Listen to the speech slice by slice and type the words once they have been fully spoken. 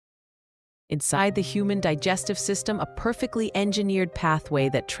Inside the human digestive system, a perfectly engineered pathway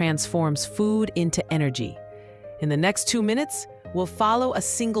that transforms food into energy. In the next 2 minutes, we'll follow a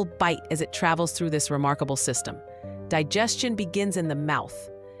single bite as it travels through this remarkable system. Digestion begins in the mouth.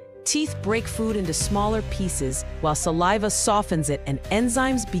 Teeth break food into smaller pieces while saliva softens it and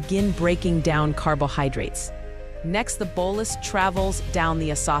enzymes begin breaking down carbohydrates. Next, the bolus travels down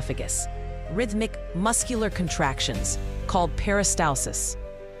the esophagus. Rhythmic muscular contractions, called peristalsis,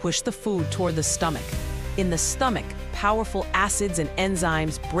 push the food toward the stomach. In the stomach, powerful acids and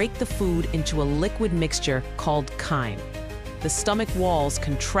enzymes break the food into a liquid mixture called chyme. The stomach walls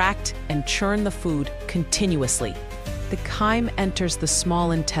contract and churn the food continuously. The chyme enters the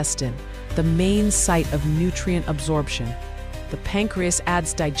small intestine, the main site of nutrient absorption. The pancreas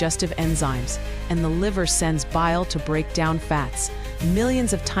adds digestive enzymes, and the liver sends bile to break down fats.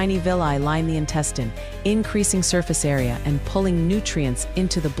 Millions of tiny villi line the intestine, increasing surface area and pulling nutrients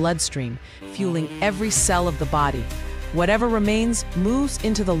into the bloodstream, fueling every cell of the body. Whatever remains moves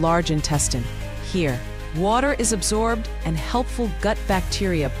into the large intestine. Here, water is absorbed and helpful gut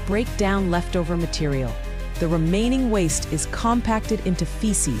bacteria break down leftover material. The remaining waste is compacted into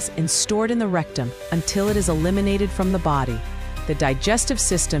feces and stored in the rectum until it is eliminated from the body. The digestive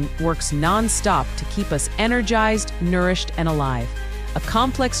system works non-stop to keep us energized, nourished, and alive. A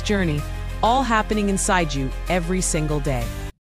complex journey, all happening inside you every single day.